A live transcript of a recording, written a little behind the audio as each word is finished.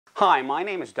Hi, my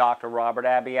name is Dr. Robert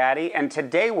Abbiati, and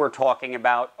today we're talking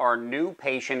about our new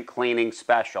patient cleaning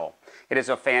special. It is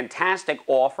a fantastic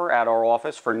offer at our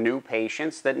office for new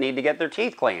patients that need to get their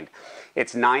teeth cleaned.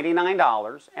 It's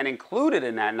 $99, and included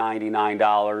in that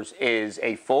 $99 is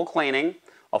a full cleaning,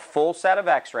 a full set of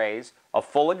x-rays, a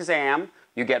full exam,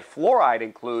 you get fluoride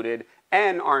included,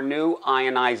 and our new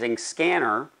ionizing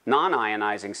scanner,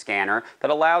 non-ionizing scanner, that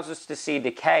allows us to see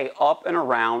decay up and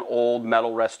around old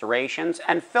metal restorations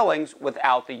and fillings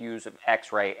without the use of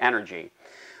x-ray energy.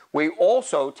 We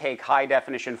also take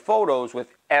high-definition photos with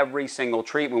every single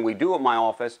treatment we do at my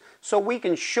office so we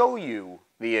can show you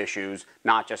the issues,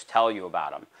 not just tell you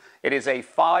about them. It is a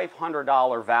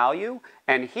 $500 value,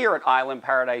 and here at Island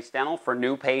Paradise Dental for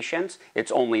new patients,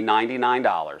 it's only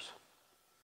 $99.